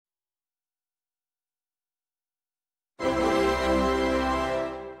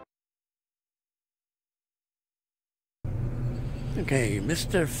Okay,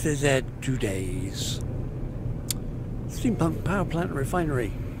 Mr. Phys Ed 2 days. Steampunk power plant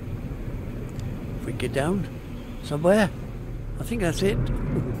refinery. If we get down somewhere, I think that's it.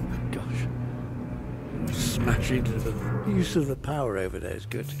 Gosh. Smash into the use of the power over there is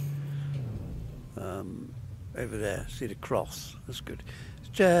good. Over there, see the cross, that's good.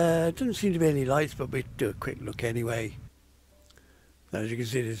 Doesn't seem to be any lights, but we do a quick look anyway. As you can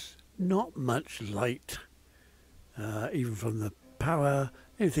see, there's not much light, even from the power.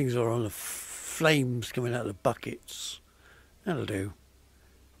 Anything's all on the flames coming out of the buckets. That'll do.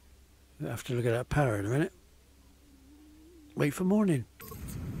 We'll have to look at that power in a minute. Wait for morning.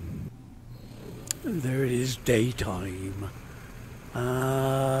 And there it is, daytime.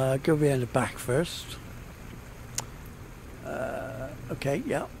 Go behind the back first. Okay,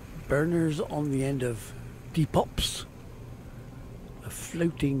 yeah. Burners on the end of depops. A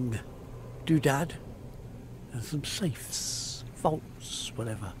floating doodad. And some safes, vaults,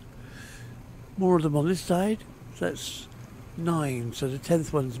 whatever. More of them on this side. So that's 9. So the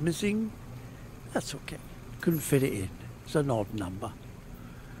 10th one's missing. That's okay. Couldn't fit it in. It's an odd number.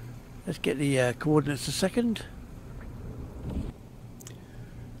 Let's get the coordinates a second.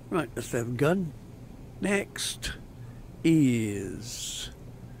 Right, that's them gun. Next is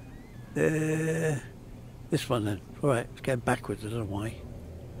this one then. Alright, it's going backwards, I don't know why.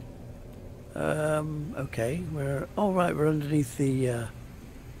 Okay, we're alright, we're underneath the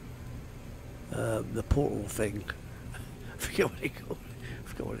portal thing. I forget what it's called. I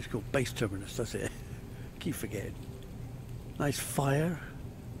forget what it's called. Base terminus, that's it. Keep forgetting. Nice fire.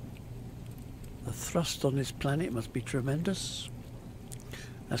 The thrust on this planet must be tremendous.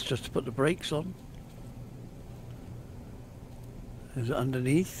 That's just to put the brakes on. There's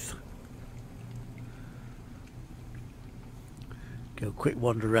underneath. Go quick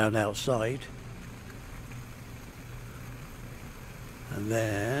wander around outside. And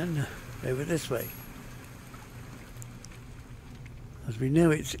then over this way. As we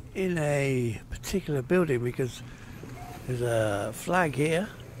know, it's in a particular building because there's a flag here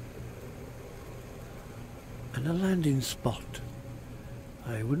and a landing spot.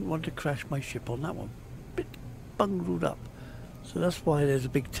 I wouldn't want to crash my ship on that one. Bit bungled up. So that's why there's a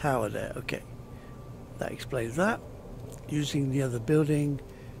big tower there. Okay, that explains that. Using the other building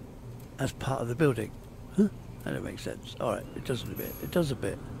as part of the building. Huh? That don't make sense. Alright, it does a bit. It does a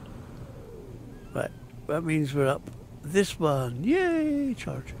bit. Right, that means we're up this one. Yay!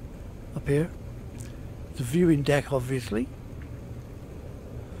 Charge. Up here. The viewing deck, obviously.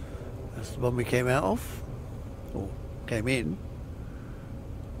 That's the one we came out of. Or came in.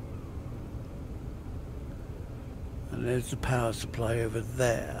 And there's the power supply over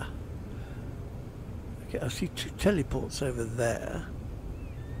there. Okay, I see 2 teleports over there.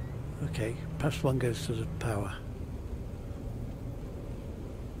 Okay, perhaps one goes to the power.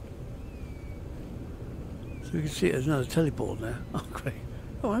 So we can see there's another teleport there. Oh great.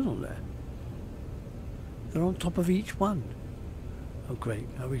 Oh, hang on there. They're on top of each one. Oh great.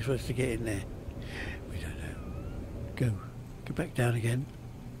 How are we supposed to get in there? We don't know. Go back down again.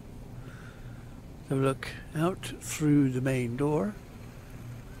 Have a look out through the main door.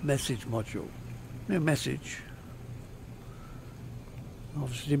 Message module. No message.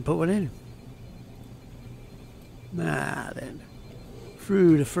 Obviously didn't put one in. Nah then.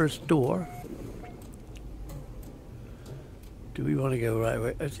 Through the first door. Do we want to go right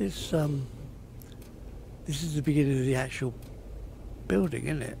away? Is this this is the beginning of the actual building,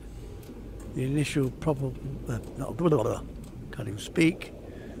 isn't it? The initial can't even speak.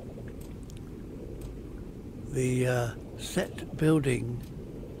 The set building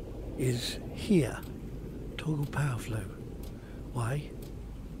is here. Toggle power flow. Why?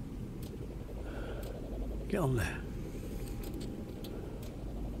 Get on there.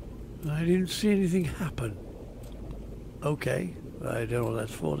 I didn't see anything happen. Okay, I don't know what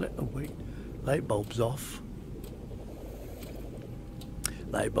that's for. Oh wait, light bulb's off.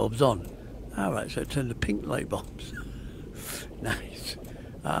 Light bulb's on. Alright, so it turned to pink light bulbs. Nice.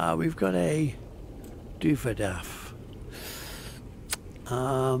 We've got a doofadaff.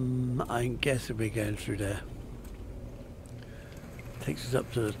 I'm guessing we're going through there. Takes us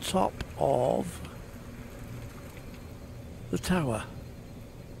up to the top of the tower.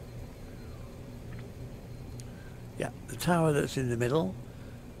 Yeah, the tower that's in the middle,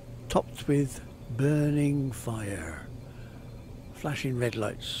 topped with burning fire. Flashing red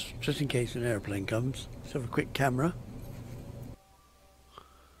lights, just in case an airplane comes. Let's have a quick camera.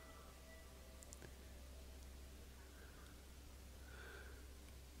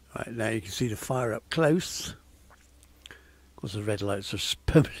 Right, now you can see the fire up close. Of course the red lights are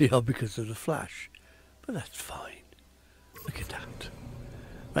permanently on because of the flash, but that's fine. Look at that.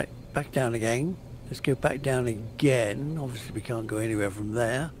 Right, back down again. Let's go back down again. Obviously we can't go anywhere from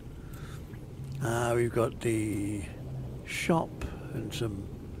there. We've got the shop and some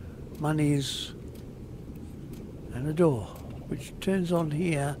monies and a door which turns on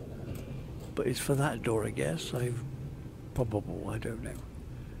here, but it's for that door, I guess. Probable, I don't know.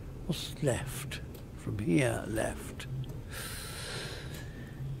 What's left from here? Left,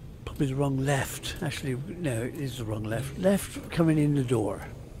 probably the wrong left. Actually no, it is the wrong left coming in the door.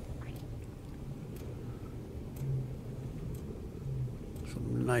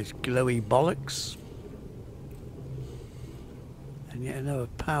 Some nice glowy bollocks. And yet another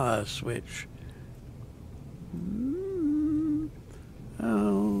power switch.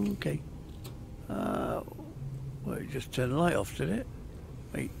 Oh, okay. Well, it just turned the light off, did it?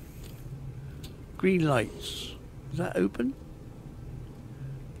 Wait. Green lights. Is that open?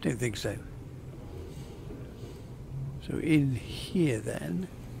 Don't think so. So in here then.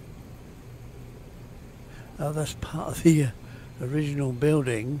 Oh, that's part of the original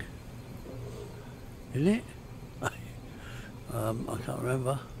building. Isn't it? I can't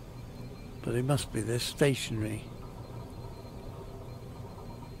remember, but it must be this stationery.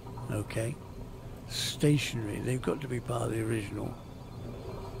 Okay, stationery. They've got to be part of the original.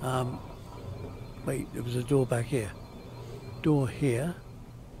 Wait, there was a door back here. Door here.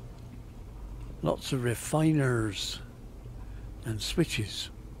 Lots of refiners and switches.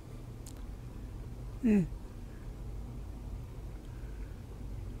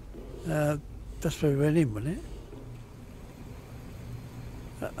 That's where we went in, wasn't it?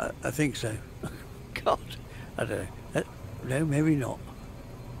 I think so. God, I don't know. No, maybe not.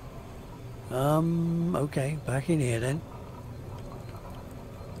 Okay, back in here then.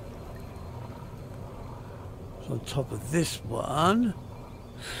 So on top of this one,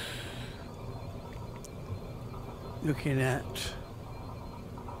 looking at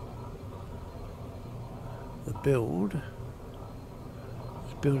the build,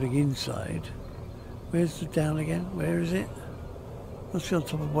 it's building inside. Where's the down again? Where is it? Let's go on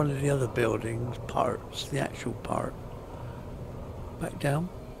top of one of the other buildings, parts, the actual part. Back down.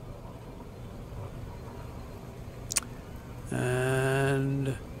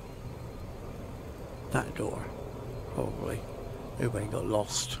 And that door, probably. Everybody got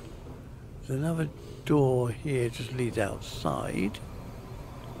lost. There's another door here, just leads outside.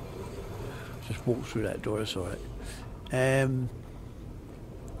 Just walk through that door, that's alright.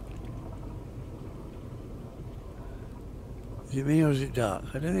 Is it me or is it dark?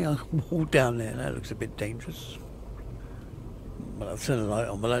 I don't think I can walk down there. That looks a bit dangerous. But I'll turn the light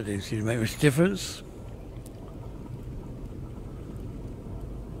on, but that didn't seem to make much difference.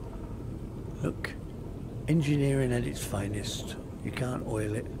 Look, engineering at its finest. You can't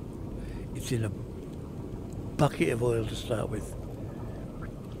oil it. It's in a bucket of oil to start with.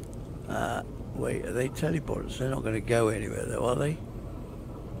 Wait, are they teleporters? They're not going to go anywhere though, are they?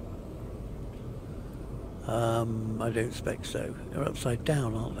 I don't expect so. They're upside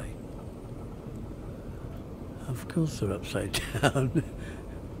down, aren't they? Of course they're upside down.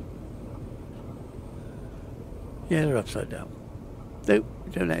 Yeah, they're upside down. Nope,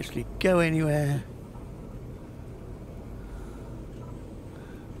 don't actually go anywhere.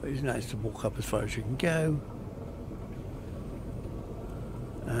 But it's nice to walk up as far as you can go.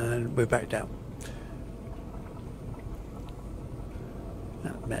 And we're back down.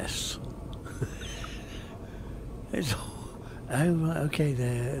 That mess. It's oh right, okay,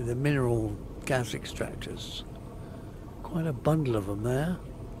 they're the mineral gas extractors. Quite a bundle of them there.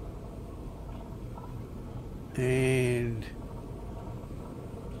 And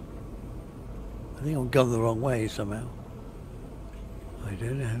I think I've gone the wrong way somehow. I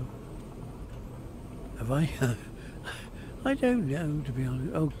don't know. Have I? I don't know, to be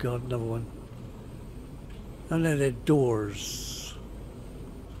honest. Oh God, another one. Oh no, they're doors.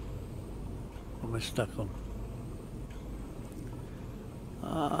 What am I stuck on?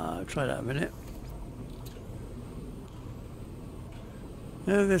 Try that a minute.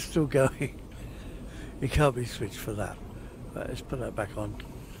 No, they're still going. You can't be switched for that. Right, let's put that back on.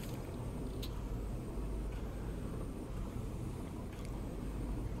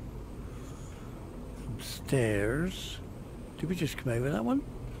 Some stairs. Did we just come over that one?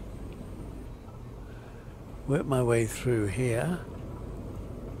 Work my way through here.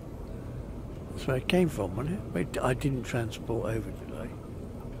 That's where I came from, wasn't it? Wait, I didn't transport over, did I?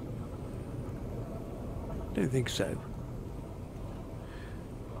 Don't think so.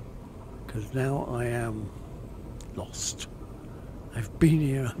 Because now I am lost. I've been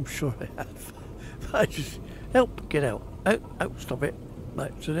here, I'm sure I have. I just... Help! Get out! Oh, stop it.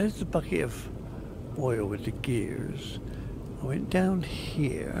 Right, so there's the bucket of oil with the gears. I went down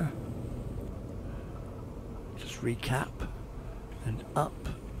here, just recap, and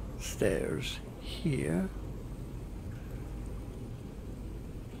upstairs here.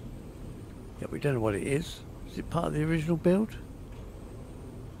 Yeah, we don't know what it is. Is it part of the original build?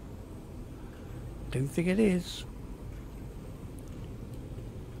 Don't think it is.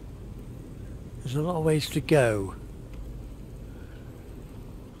 There's a lot of ways to go.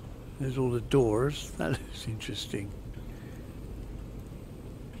 There's all the doors. That looks interesting.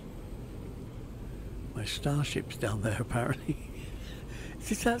 My starship's down there apparently. Is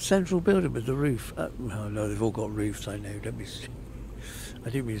this that central building with the roof? Oh no, they've all got roofs, I know. Don't be... I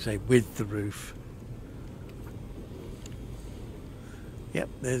didn't mean to say with the roof. Yep,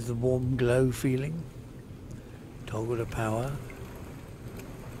 there's the warm glow feeling. Toggle the power.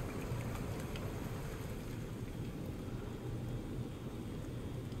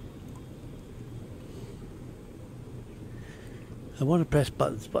 I want to press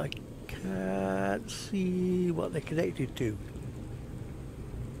buttons, but I can't see what they're connected to.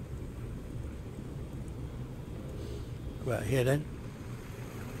 Right here then.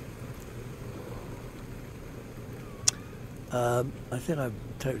 I think I'm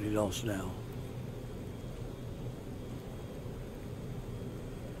totally lost now.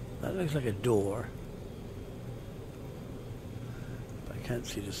 That looks like a door. But I can't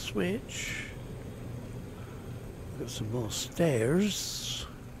see the switch. Got some more stairs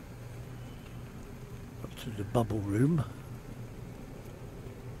up to the bubble room.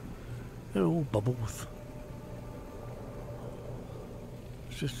 They're all bubbles.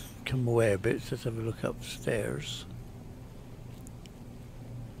 Let's just come away a bit. Let's have a look upstairs.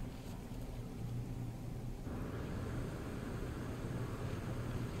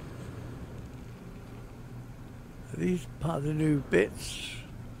 Are these part of the new bits?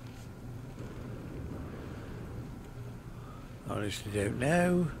 Honestly don't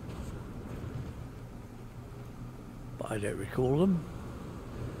know, but I don't recall them.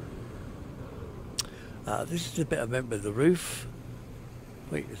 This is the bit I remember, the roof.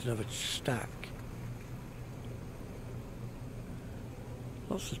 Wait, there's another stack.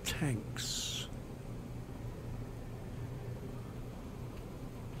 Lots of tanks.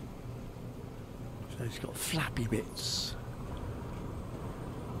 So it's got flappy bits.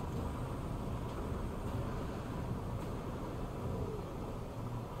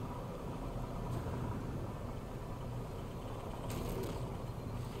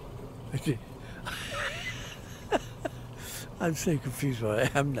 I'm so confused where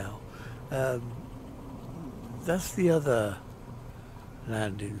I am now. That's the other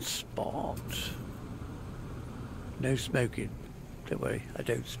landing spot. No smoking. Don't worry, I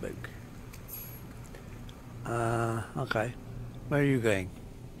don't smoke. Okay. Where are you going?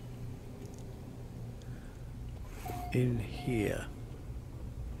 In here.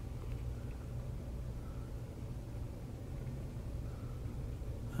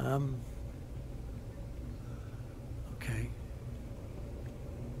 Okay.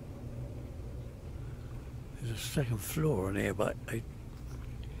 There's a second floor on here, but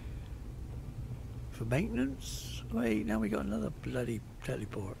for maintenance? Wait, now we got another bloody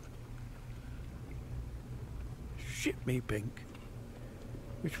teleport. Shit me pink.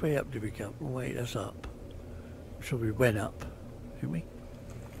 Which way up did we come? Oh wait, that's up. I'm sure we went up, didn't we?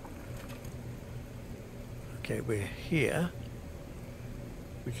 Okay, we're here,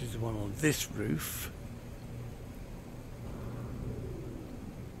 which is the one on this roof.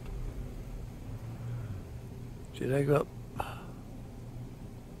 Did I go up?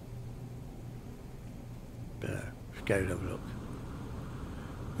 No, let's go and have a look.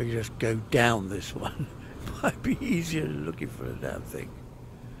 We can just go down this one. Might be easier than looking for a damn thing.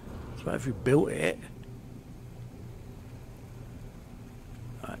 So if we built it.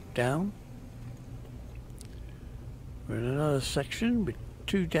 Right, down. We're in another section with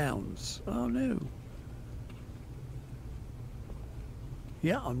 2 downs. Oh no.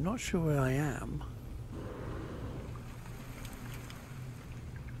 Yeah, I'm not sure where I am.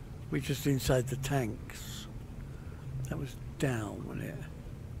 We're just inside the tanks. That was down, wasn't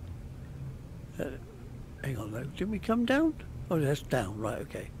it? Hang on though, didn't we come down? Oh, that's down, right,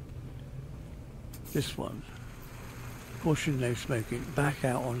 okay. This one. Caution, no smoking. Back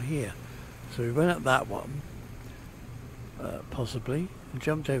out on here. So we went up that one, possibly, and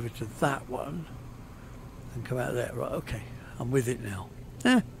jumped over to that one, and come out there. Right, okay, I'm with it now.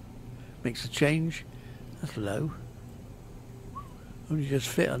 Makes a change. That's low. Only just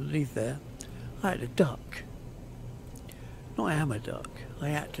fit underneath there. I had to duck. Not I am a duck. I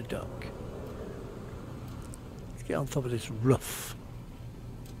had to duck. Let's get on top of this roof.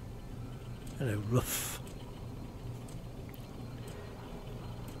 Hello, roof.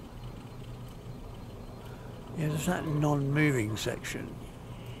 Yeah, there's that non-moving section.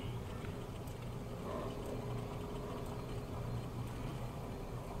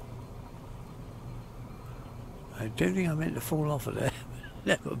 I don't think I meant to fall off of there.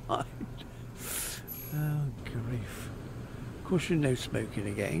 Never mind. Oh, grief. Caution, no smoking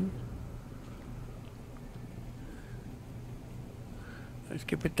again. Let's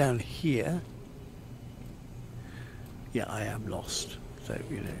get it down here. Yeah, I am lost. So,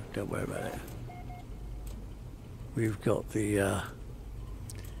 you know, don't worry about it. We've got the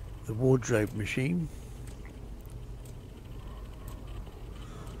wardrobe machine.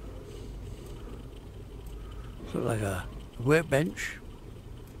 Sort of like a workbench.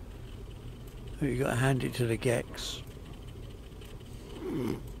 You've got to hand it to the Gex.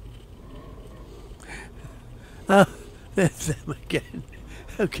 Oh, there's them again.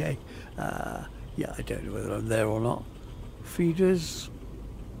 Okay. Yeah, I don't know whether I'm there or not. Feeders.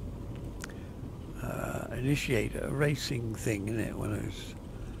 Initiator. A racing thing, isn't it? One of those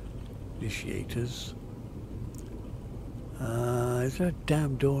initiators. Is there a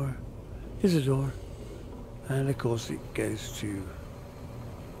damn door? There's a door. And of course it goes to...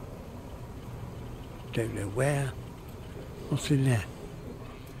 don't know where. What's in there?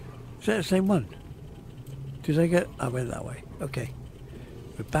 Is that the same one? Did I go? I went that way. Okay.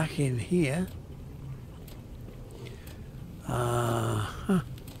 We're back in here.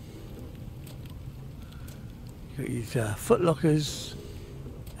 Got these foot lockers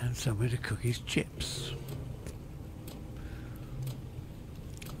and somewhere to cook his chips.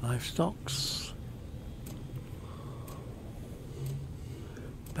 Livestocks.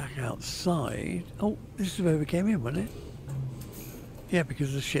 Back outside. Oh, this is where we came in, wasn't it? Yeah,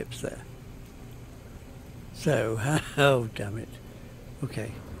 because the ship's there. So, oh damn it.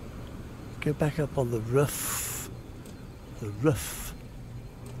 Okay. Go back up on the roof. The roof.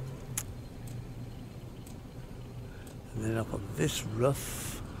 And then up on this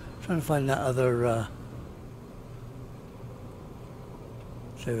roof. Trying to find that other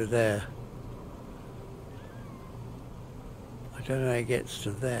it's over there. I don't know how it gets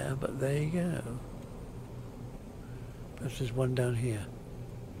to there, but there you go. Perhaps there's one down here.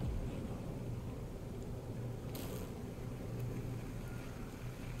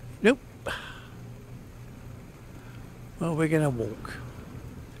 Nope. Well, we're going to walk.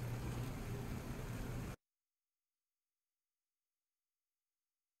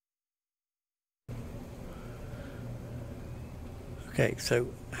 Okay, so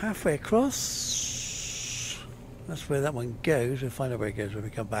halfway across, that's where that one goes. We'll find out where it goes when we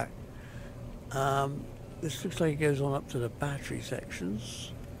come back. This looks like it goes on up to the battery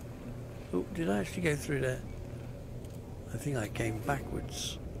sections. Oh, did I actually go through there? I think I came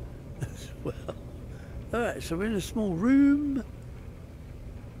backwards as well. Alright, so we're in a small room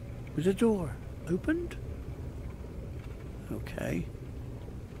with a door opened. Okay.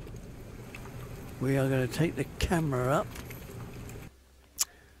 We are going to take the camera up.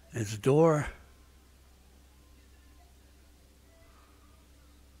 There's a door.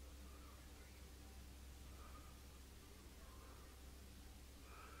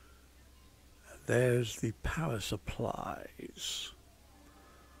 There's the power supplies.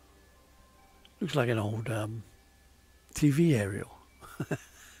 Looks like an old TV aerial.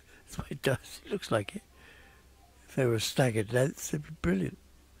 That's what it does. It looks like it. If they were staggered lengths, they'd be brilliant.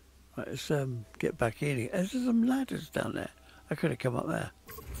 Right, let's get back in here. There's some ladders down there. I could have come up there.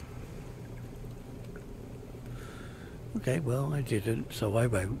 Okay, well, I didn't, so I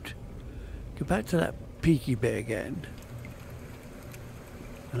won't. Go back to that peaky bit again.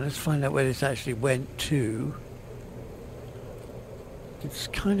 And let's find out where this actually went to. It's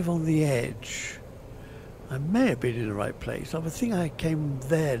kind of on the edge. I may have been in the right place. I would think I came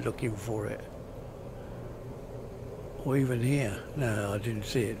there looking for it. Or even here. No, I didn't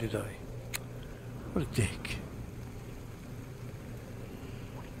see it, did I? What a dick.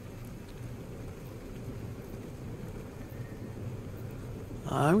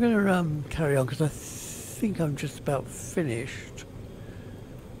 I'm going to carry on because I think I'm just about finished.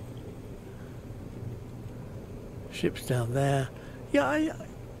 Ship's down there. Yeah,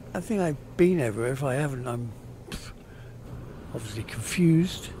 I think I've been everywhere. If I haven't, I'm obviously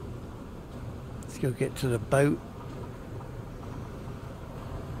confused. Let's go get to the boat.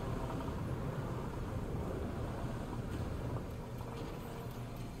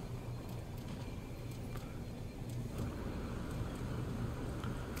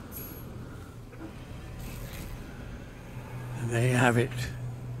 And there you have it.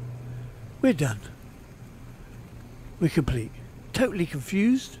 We're done. We're complete. Totally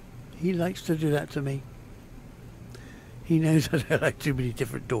confused. He likes to do that to me. He knows I don't like too many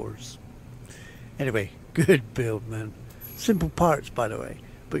different doors. Anyway, Good build, man. Simple parts, by the way,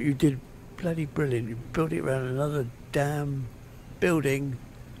 but you did bloody brilliant. You built it around another damn building,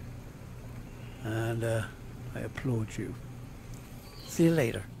 and I applaud you. See you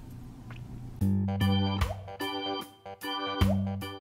later.